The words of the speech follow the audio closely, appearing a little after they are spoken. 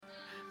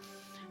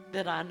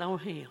that I know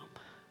Him.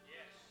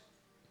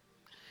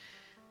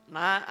 And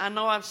I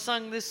know I've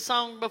sung this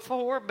song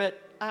before,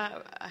 but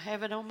I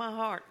have it on my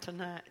heart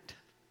tonight.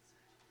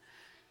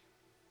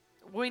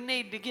 We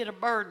need to get a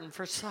burden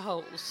for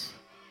souls.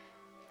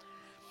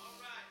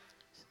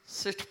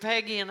 Sister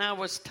Peggy and I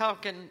was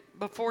talking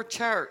before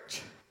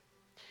church,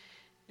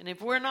 and if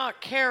we're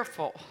not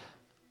careful,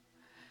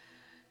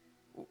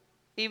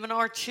 even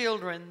our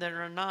children that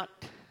are not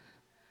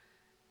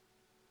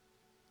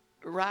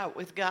right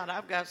with God,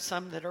 I've got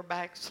some that are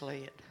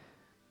backslid.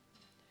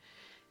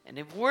 And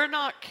if we're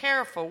not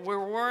careful,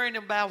 we're worrying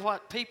about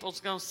what people's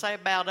going to say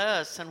about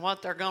us and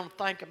what they're going to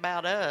think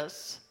about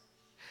us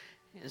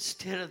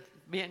instead of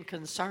being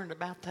concerned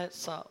about that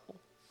soul.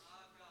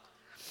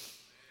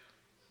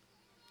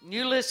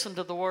 You listen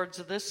to the words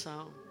of this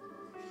song.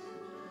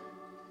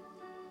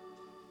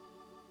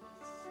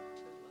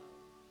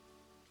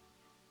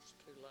 It's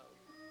too low.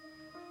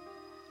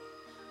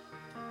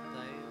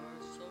 They are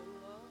so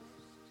lost.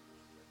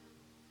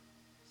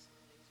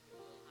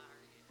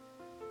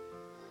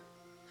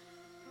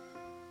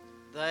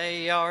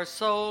 They are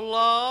so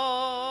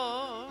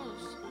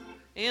lost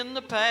in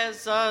the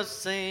paths of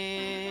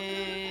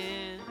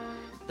sin.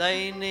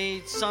 They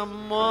need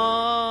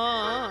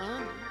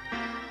someone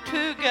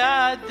to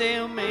guide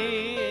them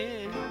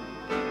in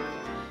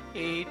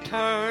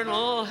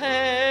eternal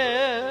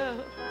hell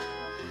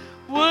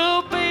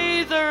will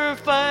be their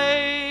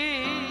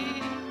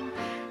fate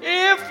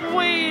if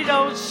we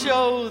don't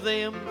show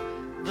them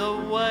the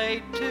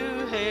way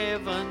to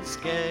heaven's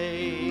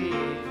gate.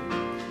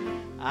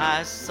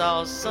 I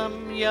saw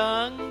some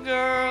young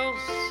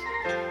girls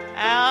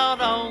out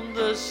on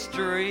the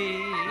street.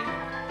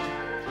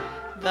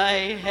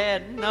 They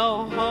had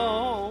no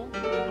home,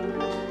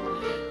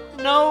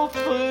 no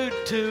food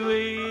to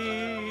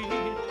eat.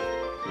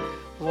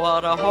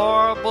 What a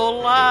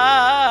horrible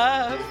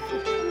life.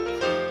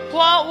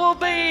 What will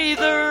be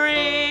their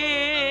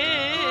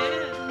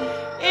end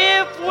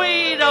if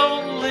we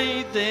don't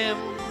lead them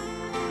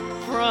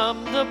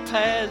from the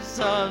paths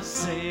of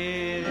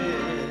sin?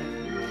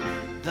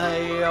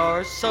 They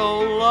are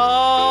so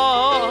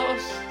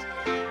lost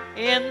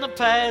in the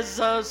paths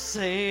of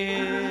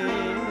sin.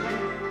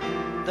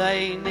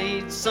 They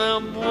need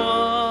someone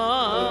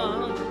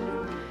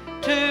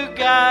to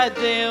guide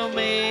them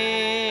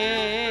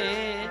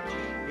in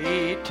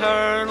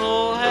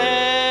eternal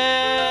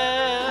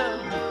hell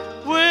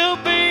will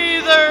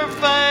be their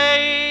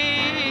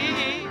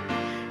fate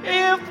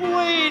if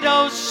we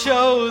don't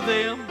show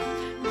them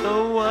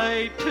the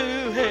way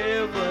to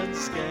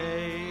heaven's gate.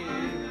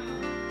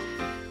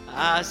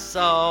 I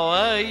saw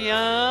a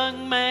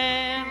young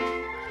man,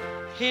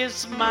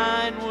 his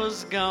mind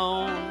was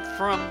gone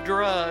from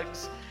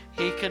drugs.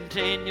 He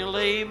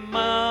continually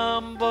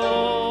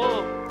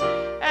mumbled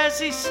as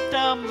he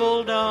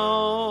stumbled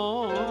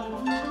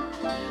on.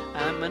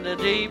 I'm in a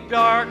deep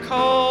dark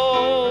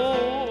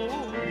hole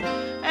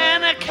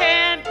and I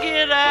can't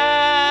get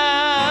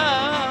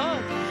out,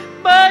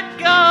 but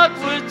God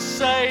would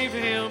save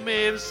him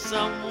if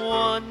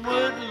someone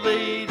would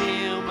lead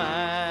him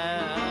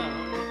out.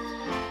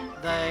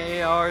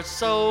 They are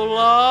so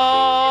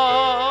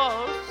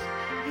lost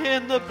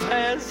in the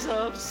paths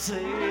of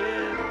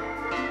sin.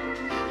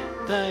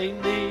 They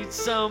need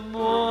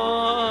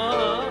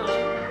someone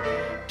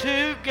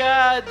to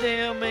guide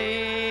them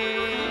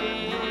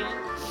in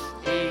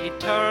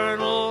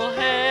eternal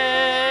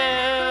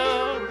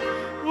hell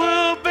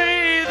will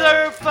be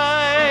their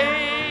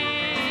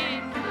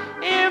fate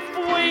if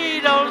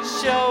we don't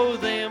show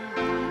them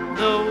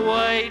the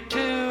way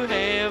to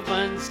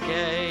heaven's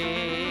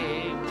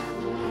gate.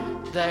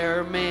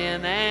 They're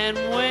men and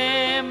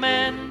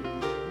women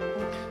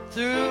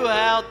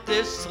throughout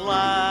this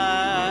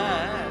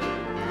life.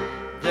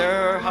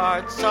 Their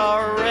hearts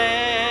are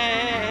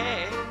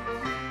wrecked,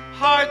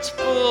 hearts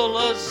full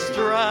of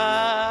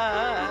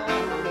strife.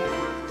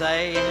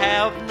 They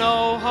have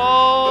no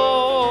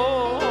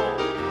hope.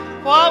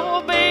 What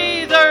will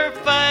be their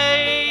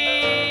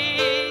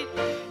fate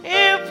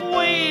if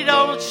we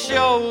don't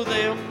show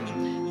them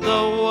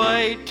the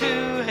way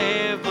to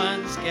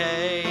heaven's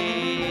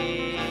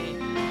gate?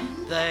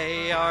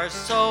 They are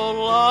so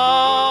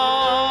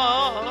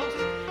lost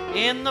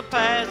in the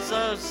paths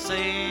of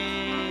sin.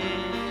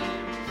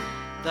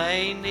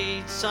 They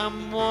need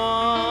someone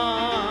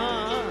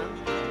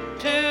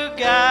to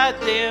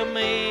guide them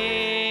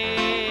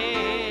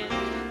in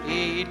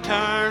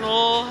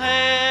eternal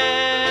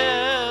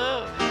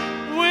hell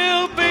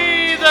will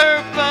be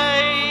their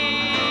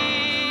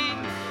fate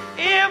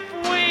if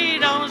we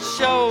don't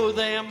show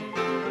them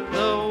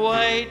the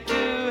way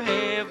to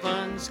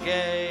heaven's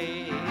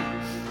gate.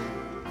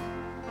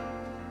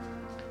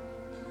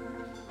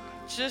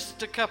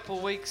 Just a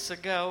couple weeks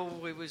ago,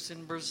 we was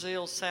in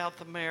Brazil,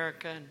 South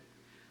America, and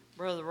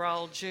Brother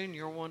Raul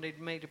Jr. wanted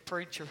me to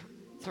preach a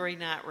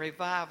 3-night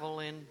revival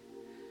in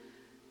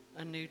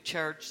a new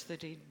church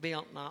that he'd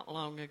built not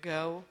long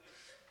ago.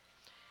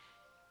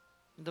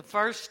 The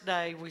first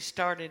day we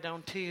started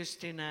on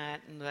Tuesday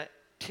night, and that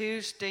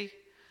Tuesday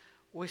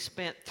we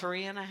spent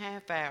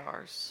 3.5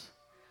 hours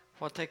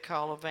what they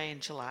call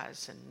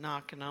evangelizing,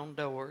 knocking on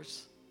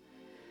doors.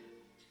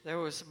 There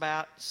was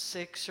about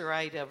 6 or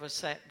 8 of us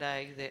that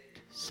day that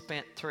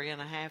spent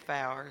 3.5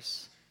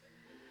 hours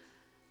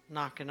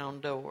knocking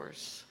on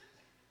doors.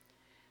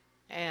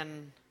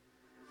 And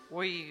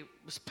we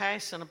was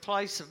passing a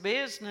place of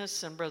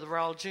business, and Brother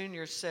Rawl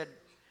Jr. said,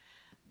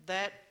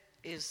 that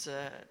is,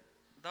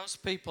 those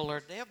people are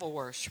devil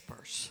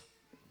worshipers.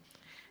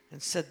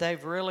 And said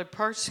they've really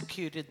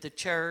persecuted the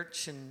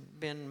church and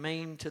been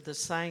mean to the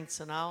saints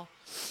and all.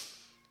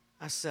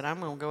 I said, I'm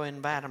going to go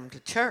invite them to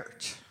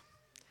church.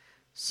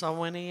 So I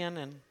went in,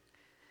 and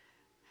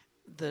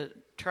the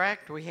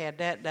tract we had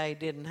that day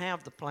didn't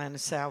have the plan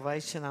of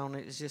salvation on it.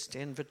 It was just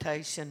an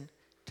invitation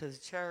to the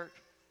church.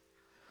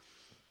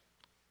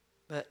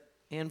 But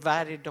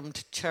invited them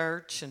to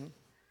church, and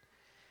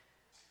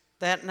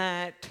that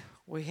night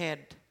we had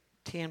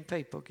 10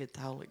 people get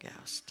the Holy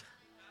Ghost.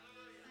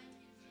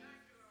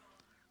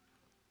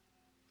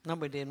 No,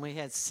 we didn't. We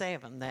had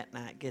 7 that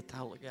night get the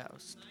Holy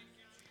Ghost.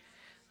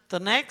 The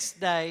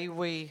next day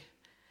we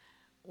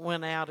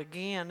went out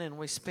again, and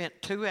we spent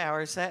 2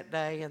 hours that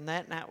day, and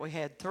that night we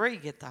had 3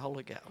 get the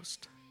Holy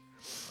Ghost.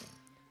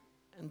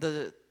 And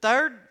the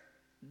third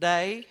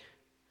day,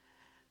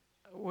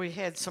 we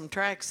had some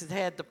tracts that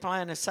had the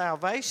plan of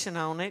salvation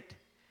on it.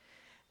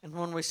 And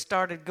when we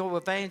started go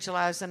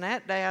evangelizing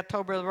that day, I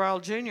told Brother Rawl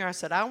Jr., I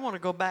said, I want to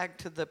go back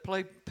to the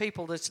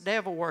people that's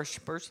devil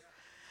worshipers.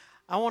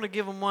 I want to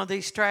give them one of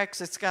these tracts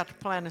that's got the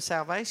plan of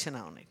salvation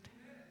on it.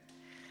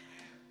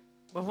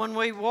 But when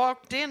we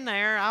walked in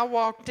there, I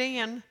walked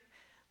in,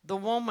 the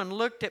woman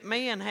looked at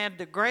me and had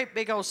the great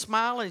big old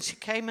smile, and she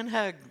came and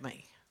hugged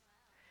me.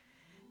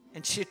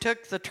 And she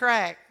took the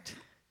tract,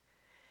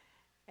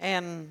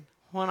 and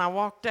when I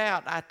walked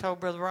out, I told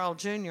Brother Rawl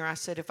Jr., I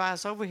said, if I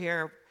was over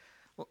here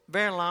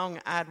very long,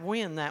 I'd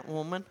win that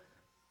woman,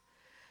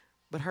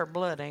 but her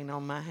blood ain't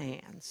on my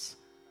hands.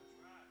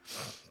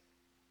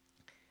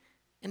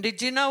 And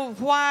did you know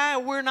why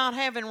we're not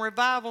having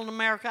revival in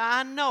America?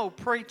 I know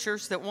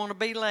preachers that want to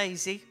be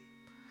lazy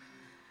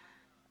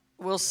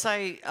will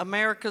say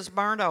America's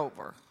burnt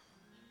over.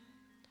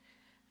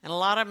 And a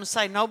lot of them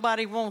say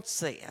nobody wants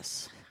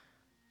this.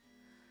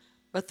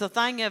 But the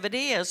thing of it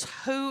is,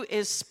 who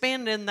is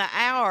spending the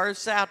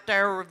hours out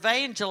there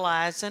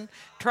evangelizing,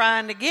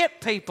 trying to get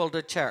people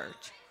to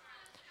church?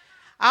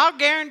 I'll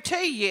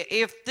guarantee you,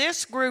 if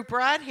this group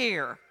right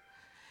here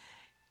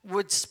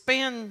would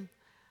spend,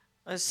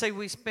 let's see,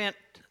 we spent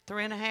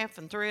 3.5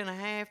 and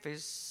 3.5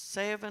 is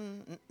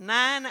 7,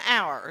 9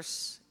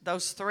 hours,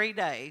 those 3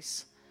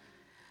 days,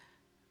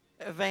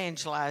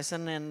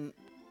 evangelizing, and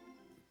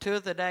 2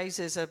 of the days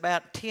is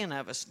about 10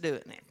 of us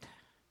doing it.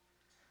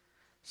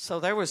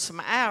 So there was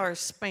some hours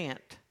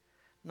spent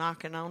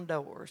knocking on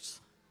doors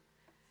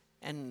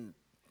and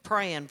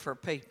praying for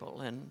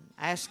people and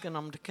asking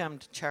them to come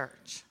to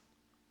church.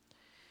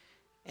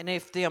 And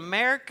if the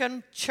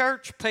American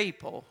church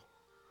people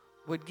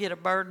would get a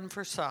burden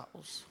for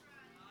souls,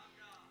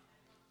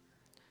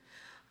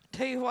 I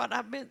tell you what,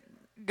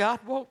 God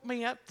woke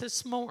me up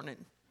this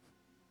morning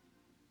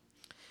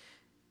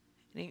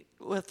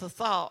with the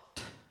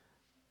thought,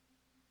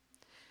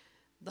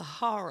 the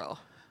horror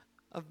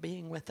of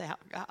being without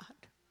God.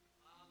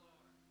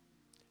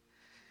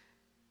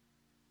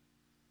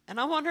 And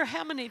I wonder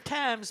how many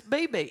times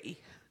BB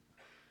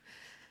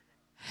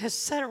has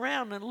sat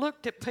around and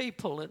looked at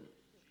people and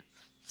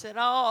said,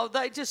 oh,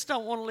 they just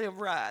don't want to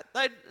live right.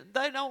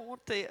 They don't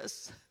want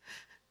this.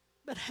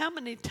 But how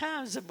many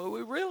times have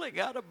we really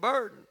got a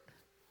burden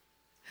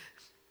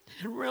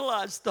and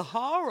realized the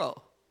horror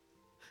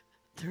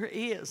there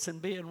is in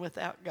being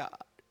without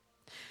God?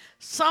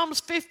 Psalms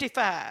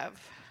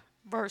 55.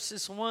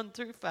 Verses 1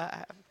 through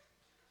 5.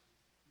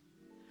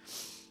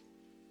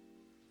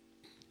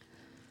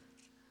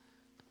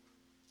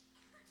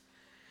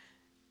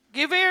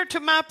 Give ear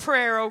to my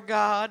prayer, O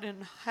God,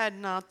 and hide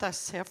not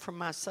thyself from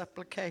my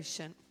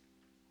supplication.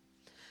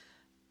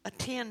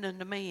 Attend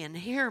unto me and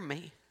hear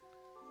me.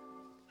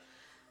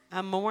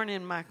 I mourn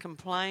in my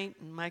complaint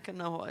and make a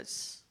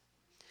noise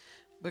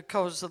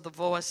because of the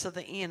voice of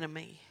the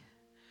enemy,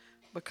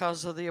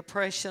 because of the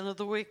oppression of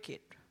the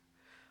wicked.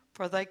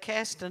 For they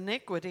cast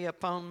iniquity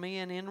upon me,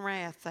 and in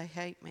wrath they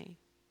hate me.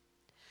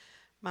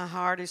 My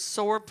heart is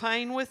sore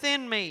pain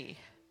within me,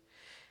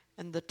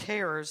 and the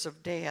terrors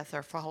of death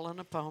are fallen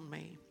upon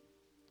me.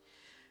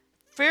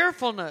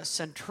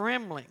 Fearfulness and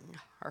trembling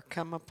are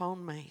come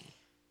upon me,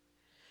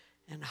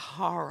 and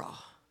horror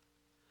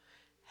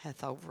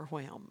hath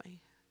overwhelmed me.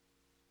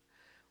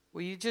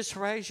 Will you just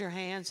raise your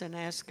hands and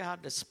ask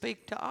God to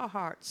speak to our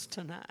hearts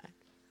tonight?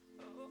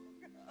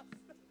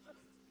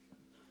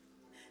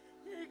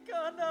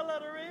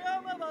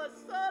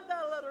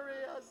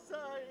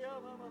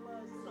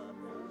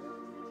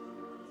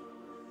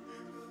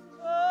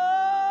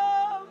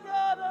 Oh,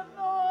 God,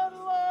 anoint,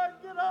 Lord,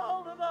 get a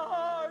hold of the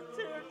hearts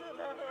here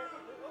tonight.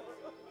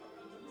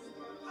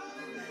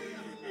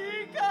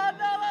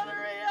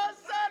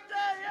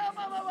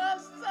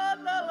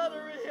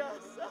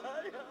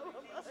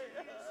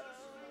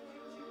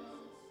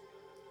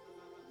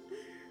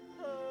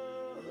 Oh,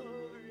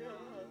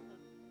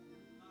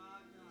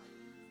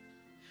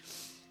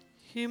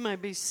 You may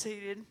be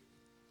seated.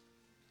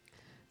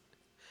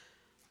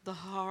 The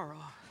horror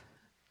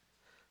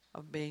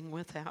of being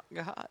without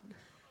God.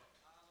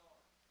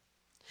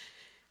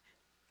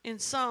 In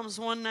Psalms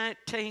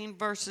 119,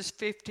 verses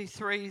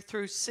 53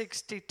 through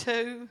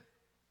 62,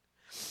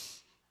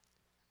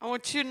 I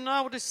want you to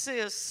notice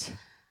this.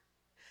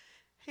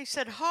 He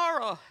said,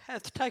 horror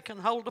hath taken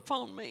hold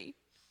upon me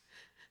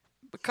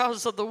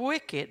because of the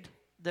wicked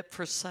that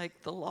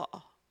forsake the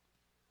law,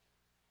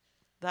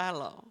 thy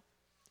law.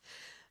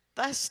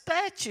 Thy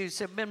statutes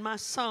have been my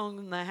song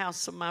in the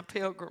house of my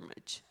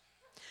pilgrimage.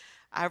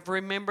 I've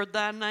remembered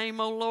thy name,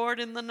 O Lord,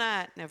 in the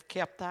night, and have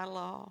kept thy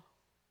law.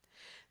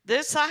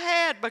 This I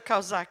had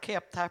because I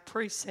kept thy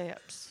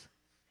precepts.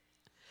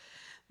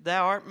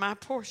 Thou art my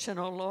portion,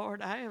 O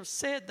Lord. I have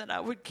said that I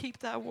would keep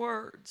thy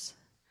words.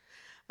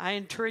 I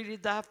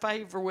entreated thy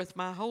favor with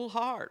my whole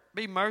heart.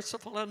 Be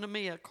merciful unto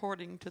me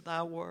according to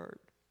thy word.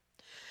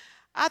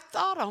 I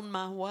thought on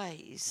my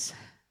ways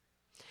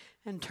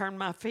and turned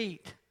my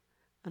feet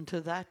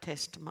unto thy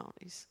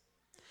testimonies.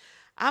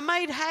 I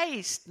made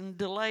haste and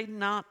delayed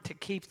not to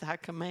keep thy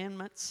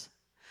commandments.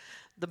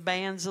 The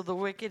bands of the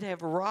wicked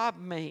have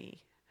robbed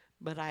me,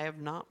 but I have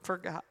not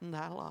forgotten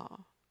thy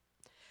law.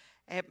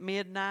 At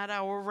midnight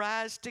I will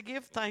rise to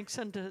give thanks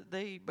unto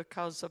thee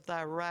because of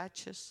thy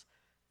righteous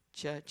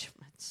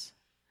judgments.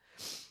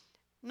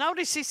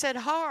 Notice he said,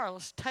 horror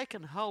has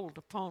taken hold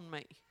upon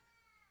me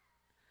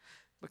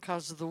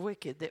because of the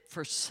wicked that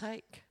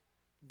forsake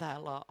thy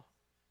law.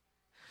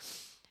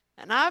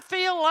 And I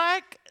feel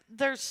like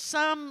there's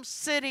some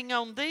sitting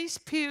on these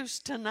pews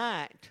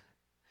tonight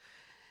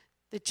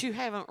that you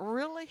haven't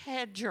really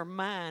had your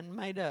mind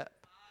made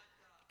up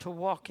to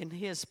walk in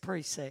his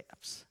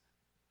precepts.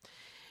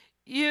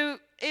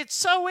 It's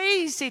so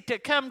easy to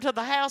come to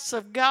the house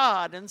of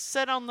God and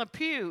sit on the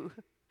pew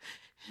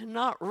and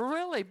not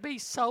really be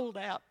sold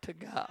out to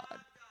God.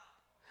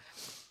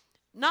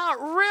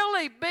 Not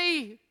really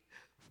be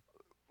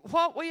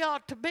what we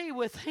ought to be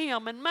with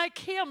him and make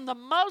him the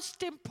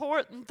most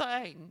important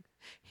thing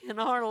in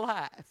our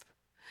life.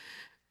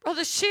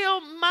 Brother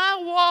Shield, my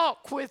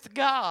walk with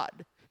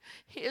God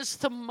is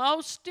the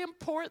most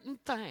important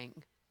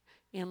thing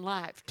in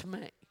life to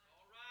me.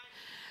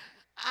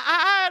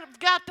 I've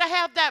got to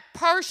have that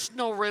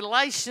personal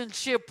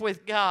relationship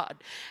with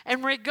God.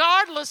 And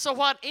regardless of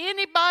what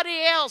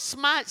anybody else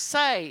might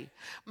say,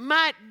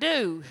 might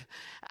do,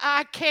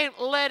 I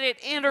can't let it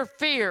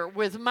interfere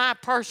with my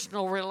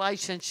personal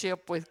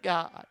relationship with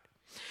God.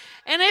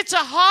 And it's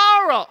a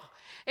horror.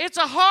 It's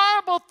a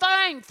horrible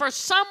thing for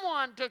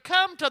someone to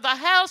come to the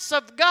house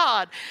of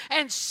God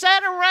and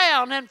sit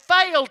around and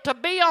fail to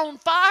be on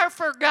fire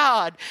for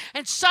God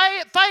and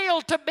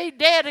fail to be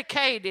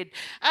dedicated.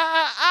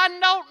 I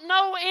don't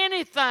know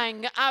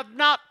anything. I've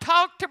not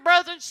talked to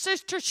Brother and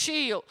Sister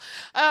Shield,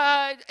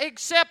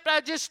 except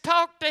I just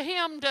talked to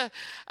him to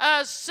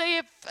see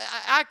if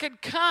I could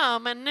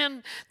come. And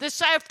then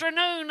this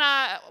afternoon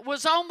I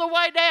was on the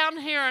way down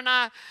here and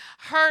I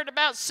heard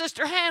about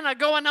Sister Hannah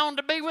going on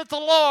to be with the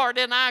Lord,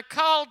 and I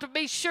called to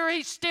be sure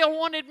he still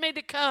wanted me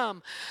to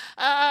come.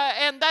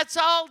 And that's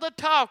all the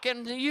talk.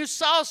 And you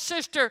saw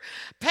Sister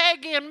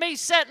Peggy and me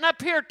sitting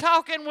up here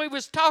talking. We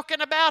was talking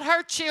about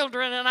her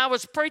children, and I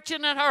was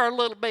preaching at her a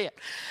little bit.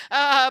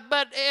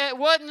 But it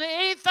wasn't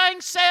anything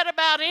said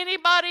about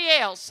anybody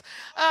else.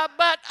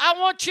 But I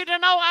want you to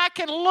know I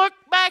can look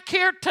back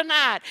here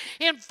tonight.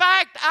 In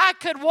fact, I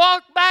could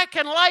walk back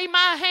and lay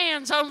my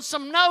hands on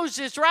some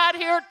noses right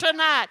here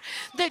tonight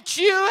that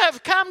you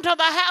have come to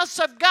the house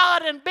of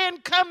God and been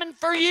coming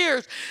for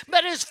years.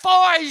 But as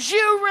far as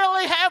you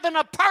really having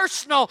a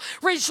personal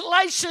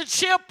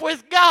relationship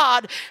with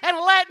God and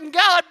letting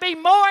God be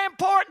more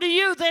important to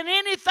you than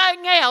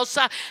anything else,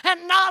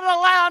 and not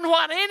allowing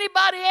what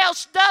anybody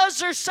else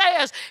does or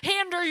says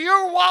hinder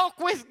your walk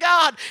with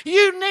God,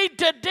 you need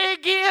to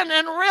dig in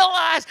and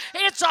realize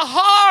it's a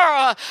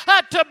horror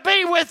to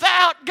be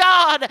without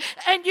God.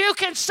 And you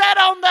can sit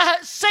on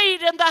the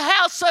seat in the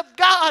house of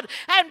God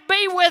and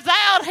be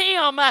without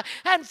him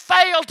and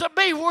fail to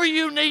be where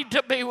you need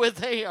to be with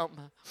him.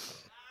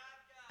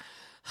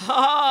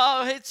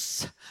 Oh,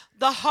 it's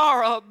the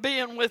horror of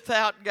being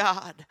without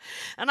God.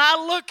 And I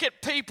look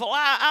at people,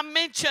 I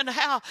mentioned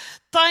how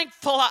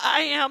thankful I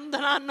am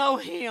that I know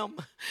him.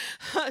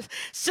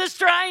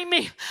 Sister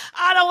Amy,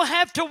 I don't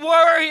have to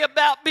worry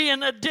about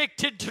being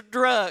addicted to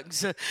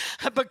drugs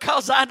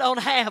because I don't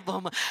have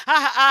them.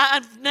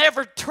 I've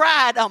never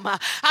tried them.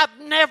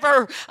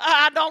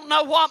 I don't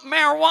know what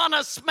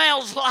marijuana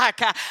smells like.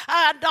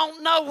 I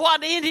don't know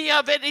what any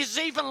of it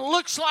even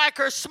looks like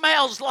or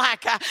smells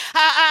like.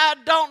 I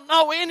don't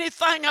know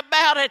anything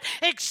about it.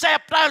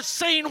 except I've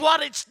seen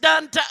what it's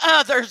done to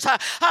others.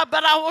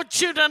 But I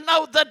want you to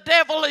know the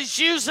devil is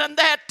using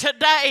that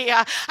today.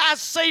 I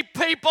see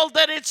people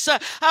that it's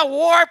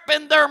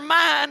warping their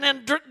mind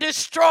and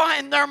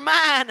destroying their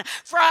mind,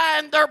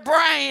 frying their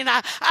brain.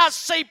 I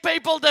see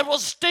people that will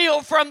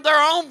steal from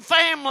their own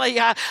family,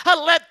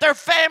 let their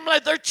family,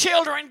 their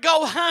children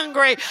go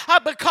hungry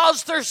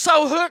because they're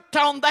so hooked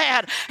on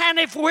that. And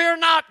if we're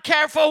not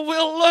careful,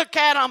 we'll look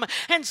at them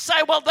and say,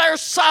 well, they're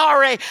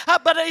sorry.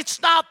 But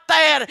it's not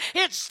that.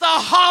 It's the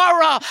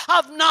horror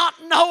of not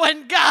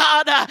knowing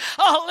God.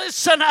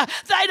 Listen,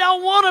 they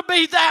don't want to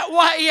be that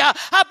way,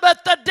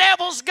 but the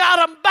devil's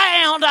got them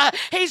bound.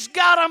 He's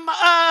got them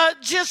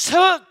just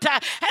hooked,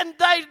 and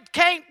they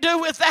can't do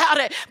without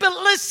it. But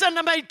listen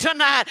to me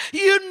tonight.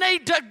 You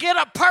need to get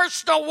a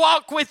personal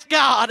walk with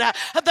God.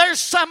 There's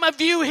some of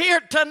you here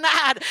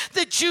tonight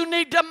that you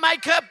need to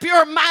make up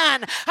your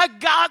mind.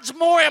 God's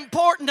more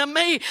important to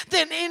me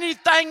than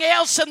anything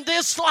else in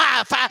this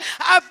life.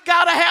 I've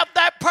got to have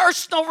that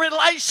personal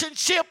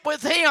relationship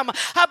with Him,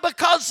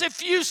 because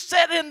if you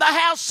sit in the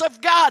house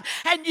of God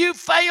and you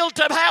fail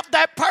to have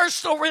that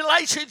personal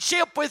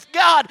relationship with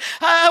God,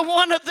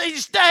 one of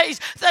these days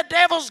the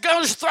devil's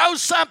going to throw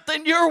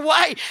something your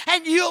way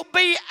and you'll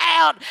be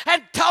out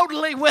and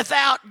totally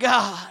without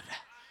God.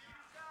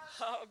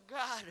 Oh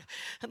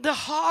God, the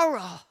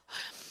horror.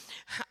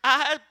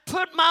 I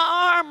put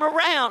my arm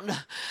around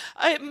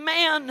a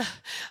man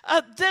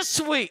this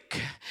week.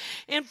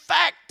 In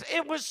fact,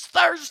 it was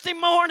Thursday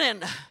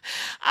morning.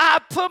 I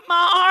put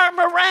my arm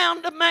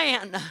around a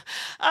man,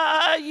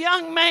 a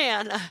young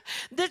man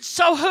that's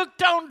so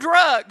hooked on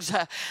drugs.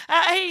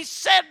 He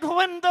said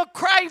when the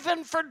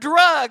craving for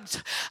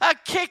drugs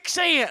kicks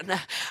in,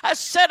 I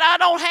said, I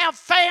don't have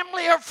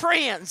family or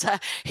friends.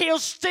 He'll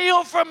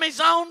steal from his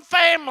own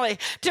family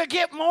to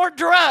get more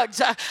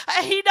drugs.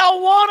 He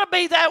don't want to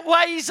be that way.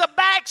 He's a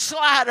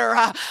backslider.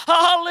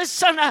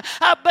 Listen,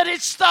 but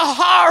it's the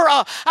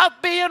horror of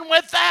being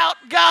without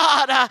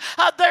God.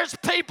 There's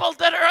people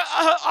that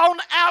are on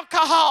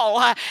alcohol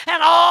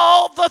and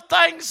all the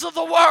things of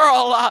the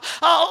world.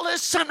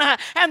 Listen,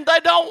 and they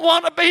don't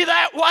want to be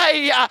that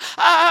way.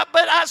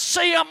 But I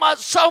see them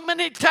so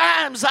many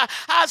times.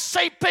 I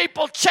see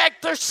people check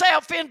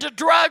themselves into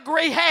drug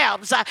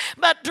rehabs,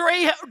 but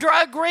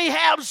drug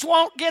rehabs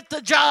won't get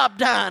the job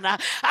done.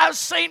 I've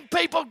seen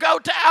people go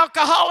to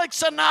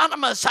Alcoholics Anonymous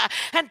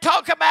and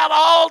talk about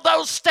all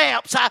those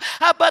steps,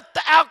 but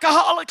the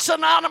Alcoholics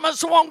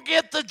Anonymous won't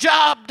get the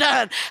job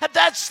done.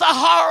 That's the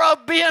horror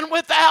of being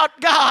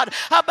without God.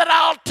 But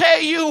I'll tell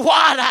you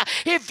what,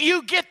 if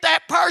you get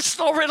that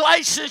personal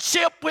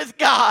relationship with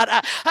God,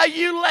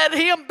 you let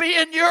Him be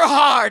in your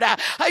heart,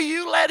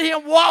 you let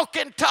Him walk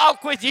and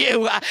talk with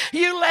you,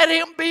 you let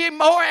Him be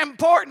more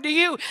important to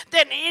you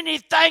than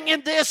anything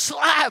in this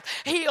life,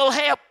 He'll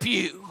help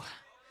you.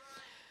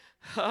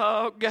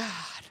 Oh God,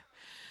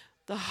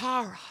 the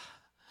horror.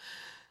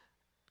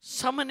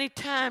 So many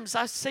times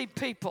I see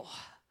people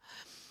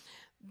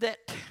that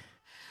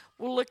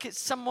will look at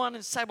someone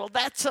and say, well,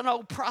 that's an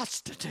old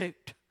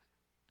prostitute.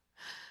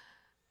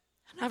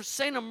 And I've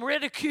seen them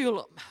ridicule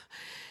them.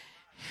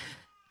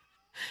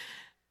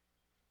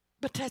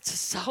 But that's a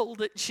soul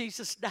that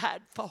Jesus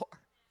died for.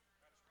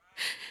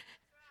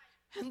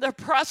 And their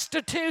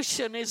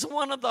prostitution is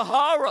one of the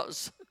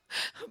horrors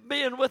of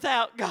being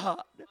without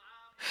God.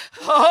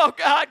 Oh,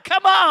 God,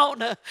 come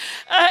on.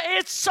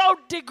 It's so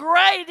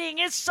degrading.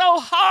 It's so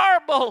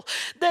horrible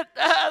that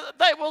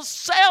they will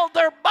sell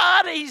their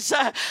bodies.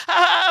 But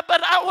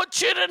I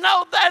want you to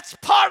know that's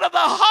part of the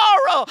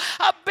horror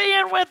of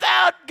being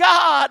without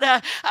God.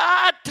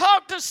 I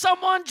talked to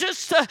someone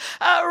just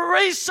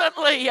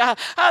recently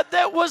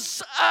that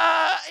was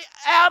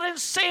out in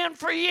sin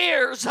for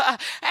years,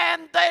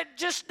 and they'd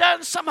just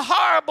done some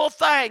horrible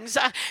things.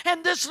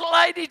 And this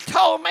lady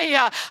told me,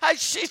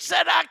 she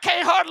said, I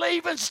can't hardly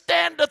even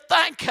stand to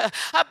think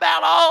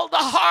about all the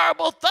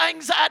horrible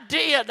things I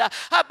did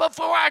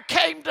before I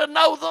came to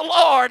know the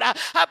Lord.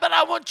 But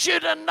I want you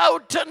to know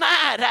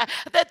tonight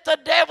that the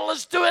devil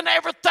is doing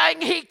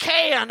everything he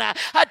can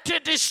to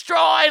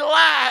destroy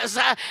lives,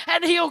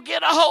 and he'll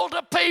get a hold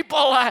of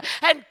people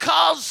and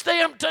cause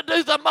them to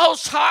do the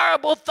most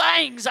horrible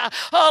things.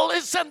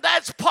 Listen,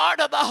 that's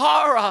part of the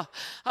horror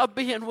of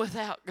being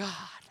without God.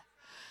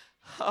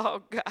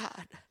 Oh,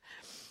 God.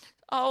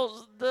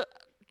 All the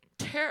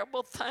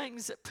terrible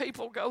things that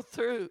people go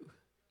through.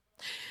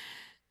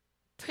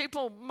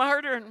 People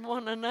murdering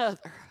one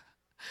another.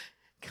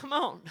 Come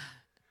on.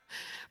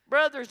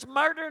 Brothers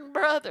murdering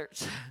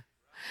brothers.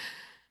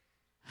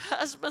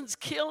 Husbands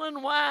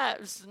killing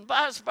wives and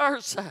vice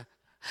versa.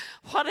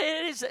 What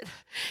is it?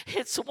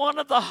 It's one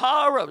of the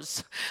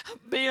horrors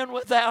of being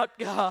without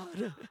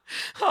God.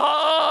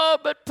 Oh,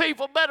 but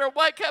people better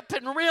wake up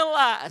and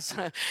realize.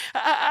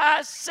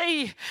 I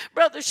see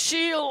Brother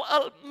Shield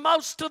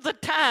most of the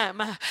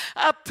time.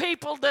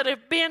 People that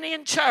have been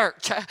in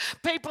church,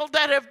 people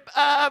that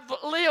have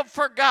lived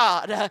for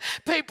God,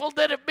 people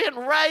that have been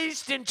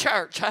raised in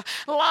church. A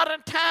lot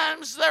of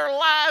times their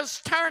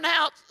lives turn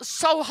out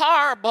so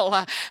horrible,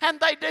 and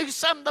they do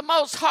some of the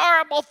most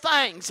horrible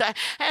things.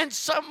 And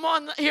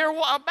someone here a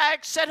while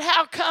back said,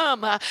 how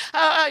come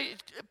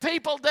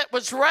people that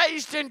was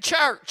raised in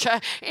church,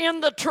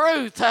 in the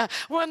truth,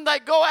 when they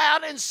go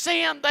out and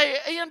sin, they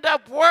end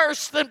up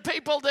worse than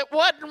people that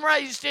wasn't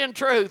raised in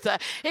truth?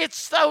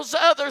 It's those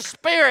other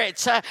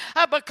spirits,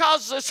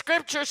 because the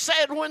scripture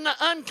said when the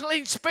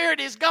unclean spirit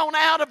is gone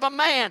out of a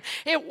man,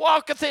 it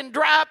walketh in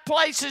dry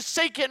places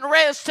seeking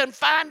rest and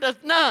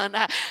findeth none,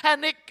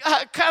 and it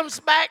comes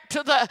back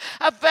to the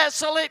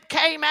vessel it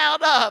came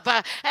out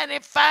of, and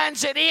it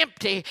finds it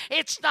empty.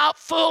 It's not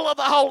full of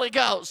the Holy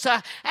Ghost,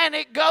 and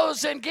it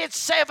goes and gets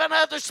 7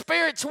 other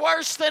spirits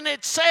worse than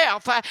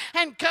itself,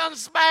 and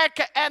comes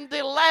back, and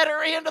the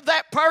latter end of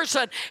that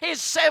person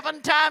is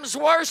 7 times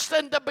worse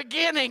than the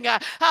beginning.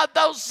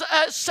 Those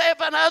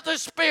 7 other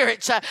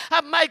spirits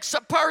makes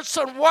a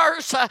person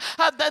worse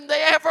than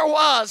they ever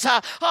was.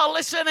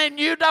 Listen, and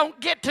you don't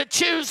get to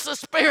choose the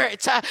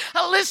spirits.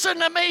 Listen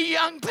to me,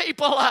 young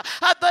people.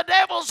 The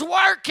devil's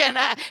working.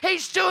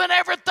 He's doing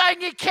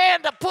everything he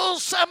can to pull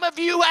some of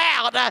you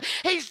out.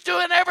 He's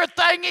doing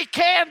everything he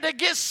can to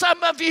get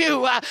some of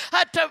you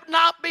to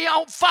not be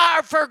on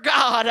fire for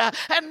God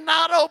and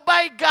not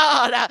obey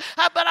God.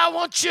 But I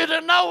want you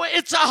to know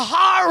it's a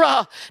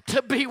horror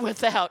to be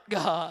without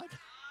God.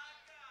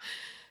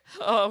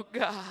 Oh,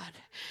 God.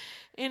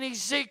 In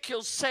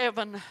Ezekiel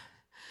 7,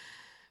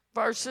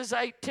 verses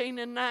 18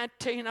 and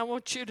 19, I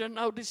want you to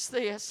notice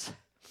this.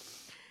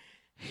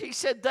 He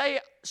said, they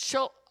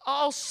shall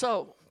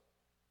also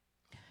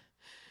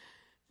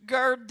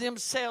gird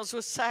themselves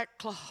with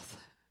sackcloth,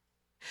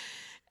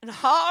 and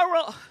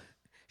horror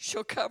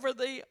shall cover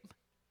them,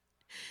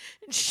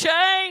 and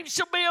shame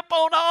shall be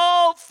upon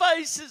all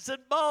faces,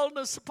 and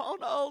baldness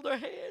upon all their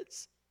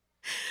heads.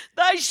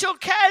 They shall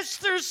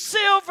cast their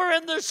silver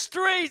in the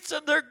streets,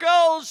 and their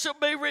gold shall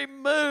be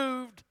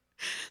removed.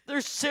 Their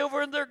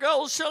silver and their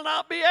gold shall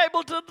not be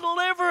able to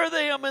deliver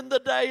them in the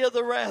day of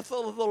the wrath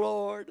of the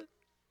Lord.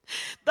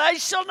 They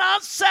shall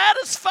not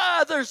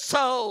satisfy their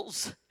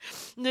souls,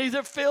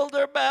 neither fill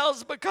their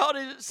mouths,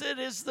 because it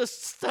is the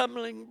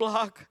stumbling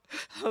block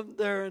of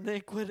their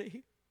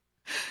iniquity.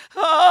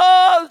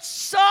 Oh,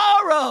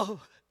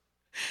 sorrow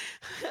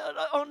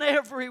on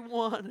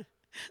everyone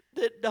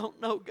that don't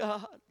know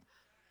God.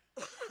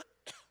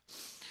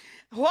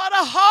 What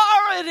a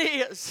horror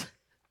it is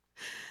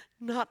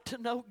not to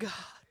know God.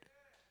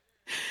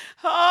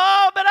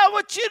 Oh, but I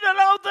want you to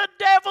know the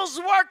devil's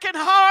working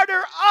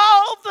harder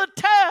all the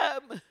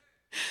time,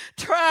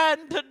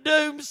 trying to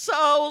doom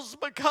souls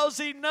because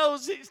he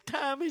knows his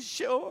time is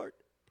short.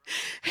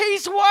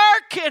 He's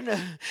working.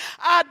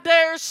 I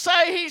dare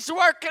say he's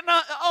working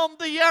on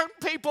the young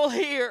people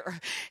here.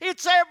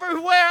 It's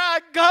everywhere I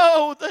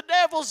go. The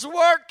devil's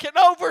working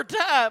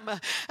overtime,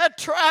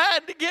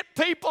 trying to get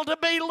people to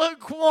be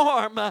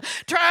lukewarm,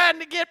 trying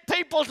to get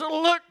people to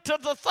look to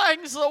the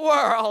things of the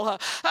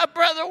world.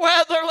 Brother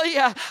Weatherly,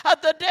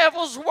 the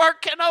devil's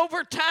working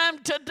overtime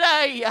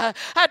today,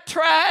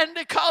 trying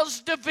to cause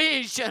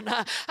division,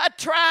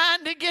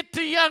 trying to get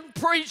the young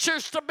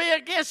preachers to be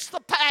against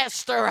the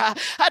pastor,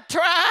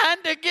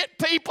 trying to get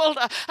people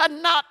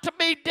not to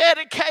be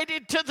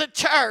dedicated to the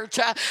church,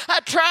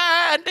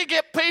 trying to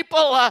get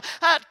people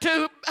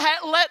to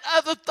let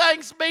other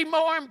things be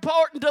more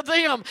important to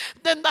them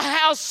than the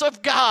house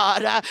of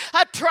God,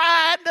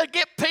 trying to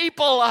get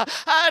people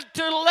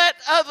to let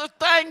other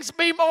things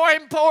be more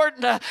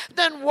important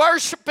than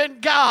worshiping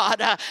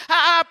God.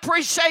 I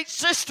appreciate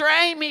Sister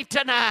Amy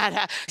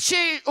tonight.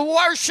 She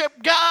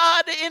worshiped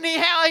God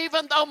anyhow,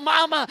 even though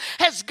Mama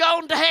has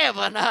gone to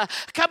heaven.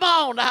 Come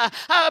on,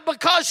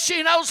 because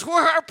she knows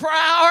where her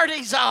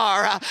priorities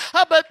are.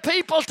 But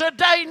people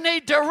today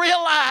need to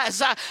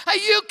realize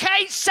you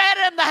can't sit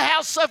in the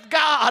house of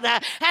God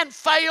and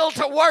fail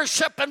to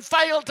worship and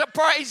fail to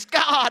praise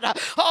God.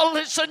 Oh,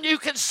 listen, you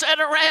can sit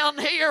around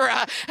here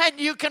and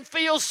you can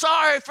feel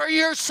sorry for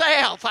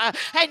yourself,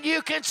 and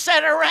you can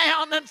sit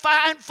around and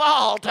find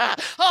fault.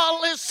 Oh,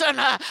 listen,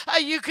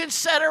 you can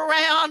sit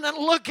around and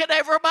look at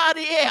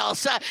everybody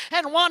else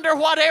and wonder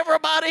what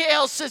everybody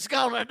else is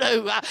going to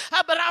do.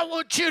 But I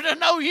want you to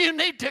know you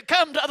need to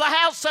come to the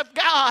house of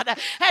God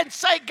and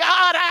say,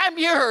 God, I'm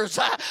yours.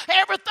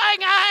 Everything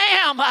I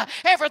am,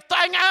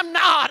 everything I'm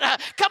not.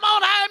 Come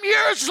on, I'm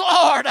yours,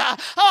 Lord.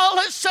 Oh,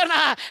 listen,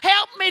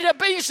 help me to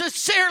be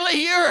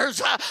sincerely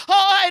yours.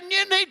 Oh, and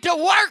you need to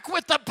work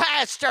with the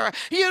pastor.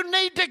 You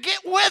need to get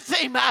with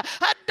him.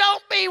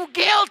 Don't be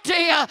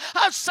guilty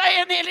of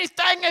saying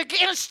anything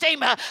against him,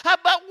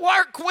 but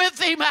work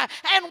with him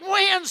and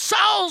win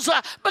souls,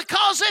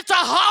 because it's a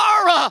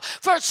horror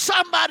for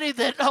somebody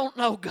that don't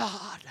know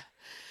God.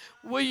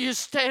 Will you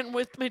stand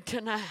with me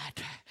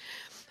tonight?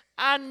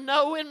 I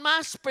know in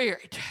my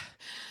spirit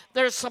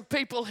There's some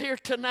people here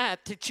tonight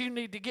that you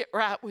need to get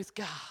right with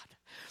God.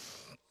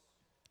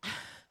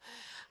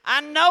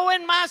 I know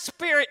in my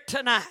spirit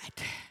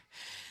tonight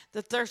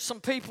that there's some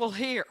people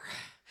here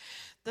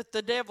that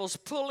the devil's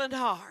pulling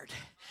hard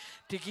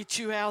to get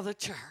you out of the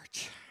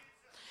church.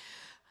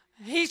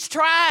 He's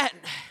trying.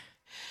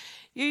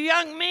 You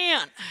young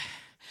men,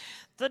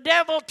 the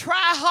devil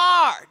try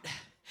hard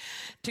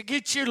to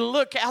get you to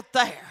look out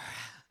there.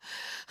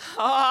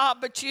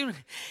 But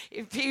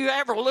if you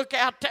ever look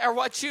out there,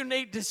 what you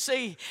need to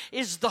see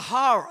is the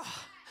horror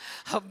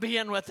of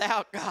being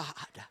without God.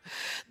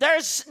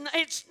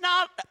 It's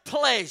not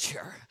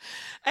pleasure.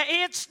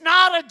 It's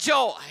not a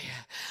joy.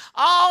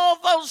 All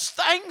those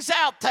things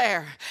out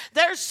there.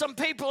 There's some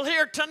people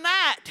here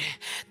tonight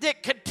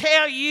that could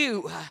tell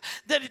you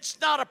that it's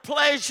not a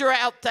pleasure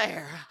out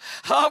there.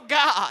 Oh,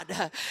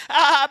 God.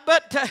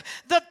 But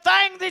the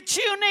thing that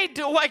you need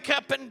to wake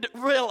up and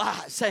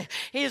realize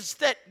is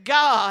that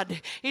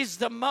God is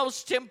the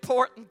most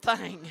important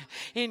thing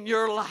in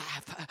your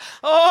life.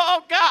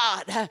 Oh,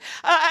 God.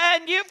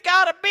 And you've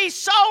got to be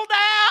sold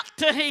out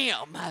to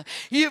Him.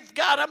 You've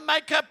got to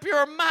make up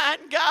your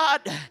mind,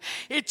 God,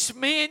 it's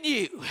me and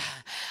you.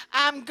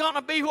 I'm going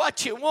to be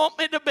what you want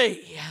me to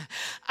be.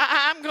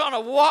 I'm going to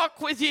walk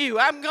with you.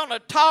 I'm going to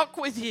talk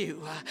with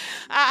you.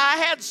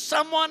 I had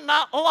someone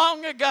not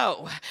long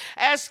ago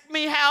ask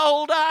me how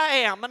old I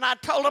am, and I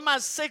told him I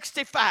was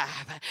 65.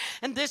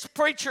 And this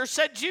preacher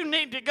said, you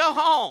need to go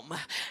home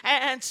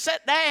and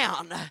sit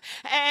down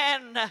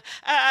and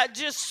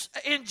just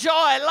enjoy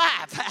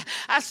life.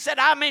 I said,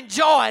 I'm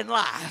enjoying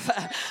life.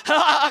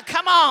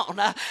 Come on.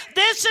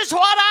 This is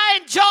what I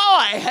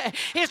enjoy.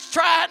 It's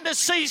trying to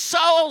see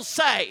souls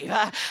saved.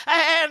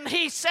 And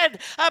he said,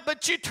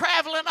 but you're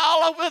traveling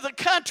all over the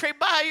country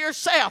by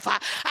yourself.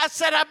 I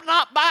said, I'm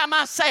not by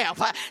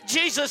myself.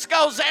 Jesus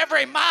goes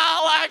every mile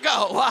I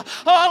go.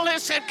 Oh,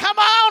 listen, come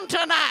on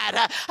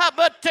tonight.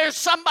 But there's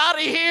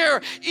somebody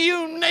here,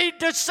 you need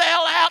to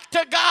sell out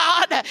to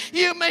God.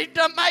 You need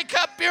to make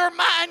up your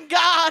mind,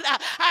 God,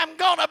 I'm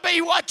going to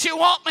be what you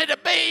want me to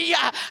be.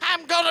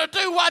 I'm going to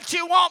do what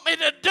you want me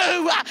to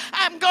do.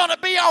 I'm going to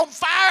be on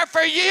fire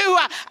for you.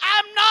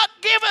 I'm not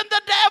giving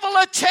the devil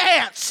a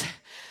chance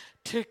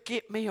to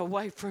get me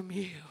away from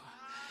you.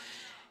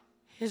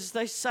 As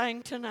they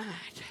sang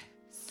tonight,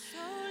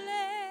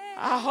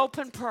 I hope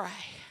and pray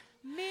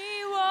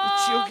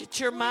that you'll get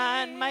your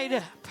mind made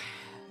up.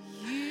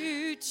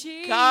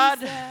 God,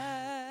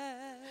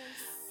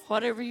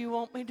 whatever you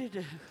want me to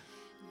do.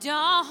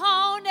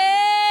 Don't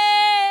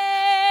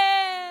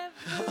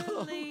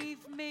ever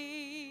leave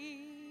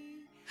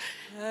me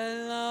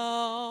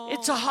alone.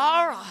 It's a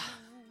horror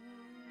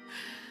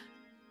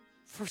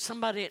for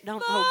somebody that don't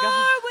know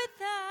God.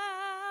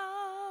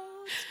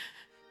 Without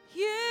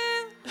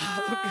you,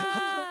 oh,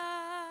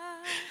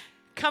 God.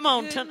 Come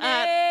on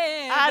tonight.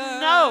 I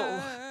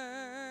know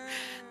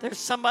there's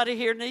somebody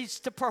here needs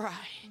to pray.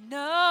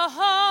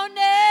 I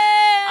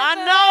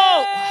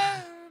know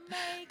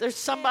there's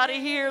somebody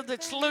here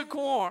that's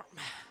lukewarm,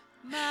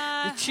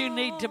 that you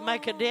need to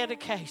make a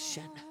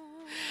dedication.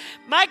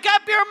 Make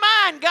up your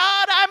mind,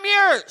 God, I'm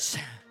yours.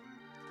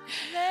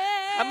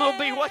 I'm going to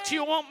be what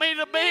you want me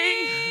to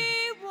be,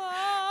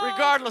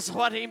 regardless of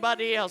what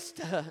anybody else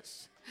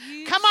does.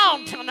 Come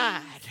on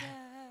tonight.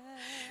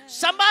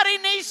 Somebody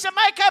needs to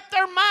make up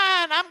their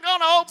mind. I'm going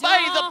to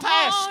obey the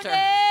pastor.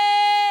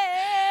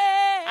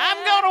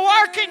 I'm going to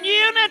work in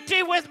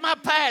unity with my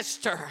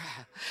pastor.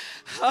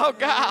 Oh,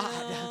 God.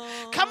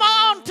 Come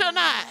on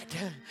tonight.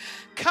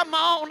 Come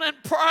on and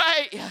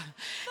pray.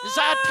 As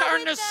I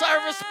turn the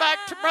service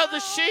back to Brother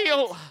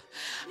Shield,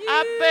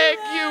 I beg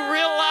you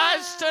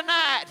realize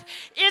tonight,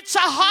 it's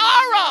a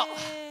horror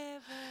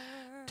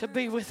to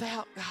be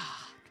without God.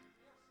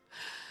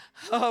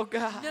 Oh,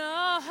 God.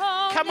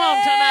 Come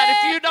on tonight.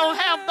 If you don't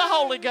have the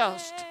Holy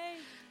Ghost,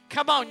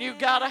 come on, you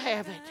got to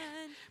have it.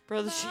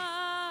 Brother Shield.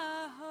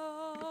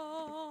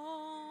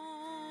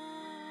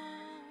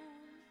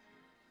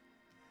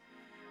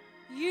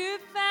 You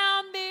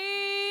found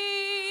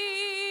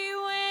me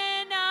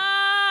when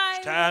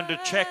I It's time to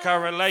check our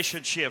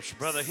relationships.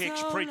 Brother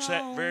Hicks preached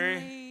that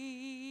very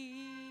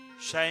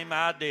same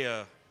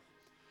idea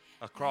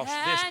across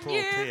this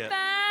pulpit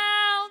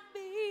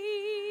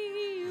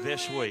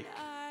this week.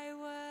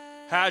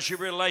 How's your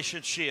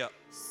relationship?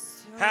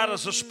 How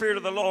does the Spirit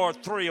of the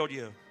Lord thrill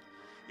you?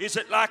 Is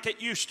it like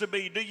it used to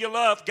be? Do you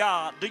love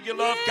God? Do you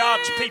love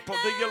God's people?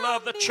 Do you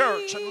love the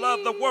church and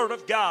love the Word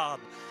of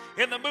God?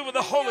 In the move of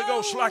the Holy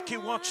Ghost like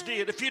you once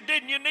did. If you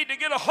didn't, you need to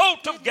get a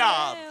hold of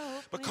God,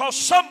 because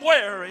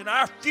somewhere in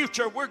our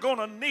future we're going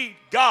to need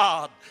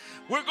God.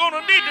 We're going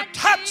to need to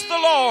touch the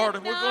Lord,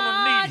 and we're going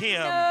to need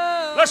Him.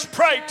 Let's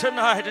pray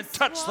tonight and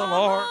touch the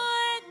Lord.